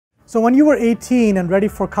So when you were 18 and ready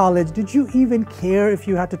for college, did you even care if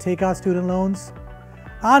you had to take out student loans?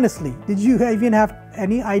 Honestly, did you even have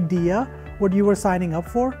any idea what you were signing up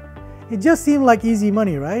for? It just seemed like easy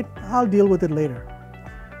money, right? I'll deal with it later.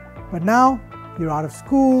 But now you're out of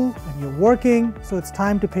school and you're working, so it's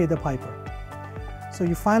time to pay the piper. So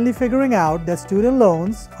you're finally figuring out that student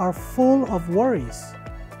loans are full of worries.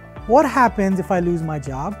 What happens if I lose my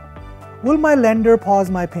job? Will my lender pause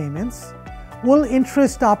my payments? Will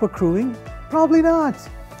interest stop accruing? Probably not.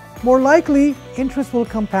 More likely, interest will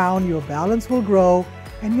compound, your balance will grow,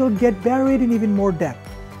 and you'll get buried in even more debt.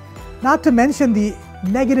 Not to mention the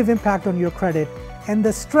negative impact on your credit and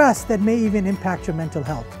the stress that may even impact your mental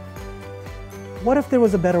health. What if there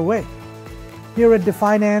was a better way? Here at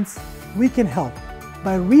Defynance, we can help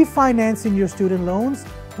by refinancing your student loans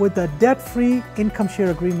with a debt-free income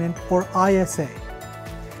share agreement, or ISA.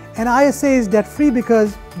 An ISA is debt-free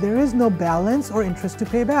because there is no balance or interest to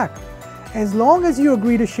pay back. As long as you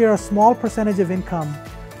agree to share a small percentage of income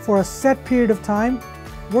for a set period of time,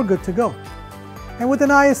 we're good to go. And with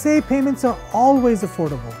an ISA, payments are always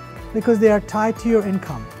affordable because they are tied to your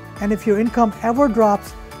income. And if your income ever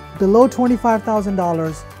drops below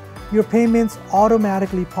 $25,000, your payments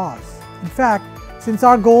automatically pause. In fact, since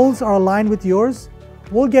our goals are aligned with yours,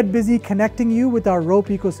 we'll get busy connecting you with our rope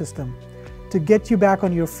ecosystem to get you back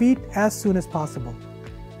on your feet as soon as possible.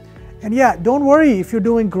 And yeah, don't worry if you're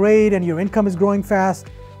doing great and your income is growing fast,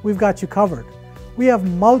 we've got you covered. We have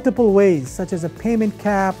multiple ways, such as a payment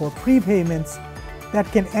cap or prepayments, that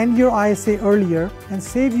can end your ISA earlier and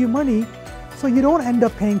save you money so you don't end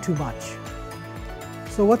up paying too much.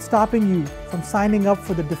 So what's stopping you from signing up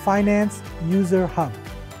for the Defynance User Hub?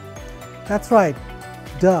 That's right,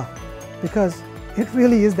 duh, because it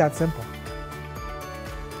really is that simple.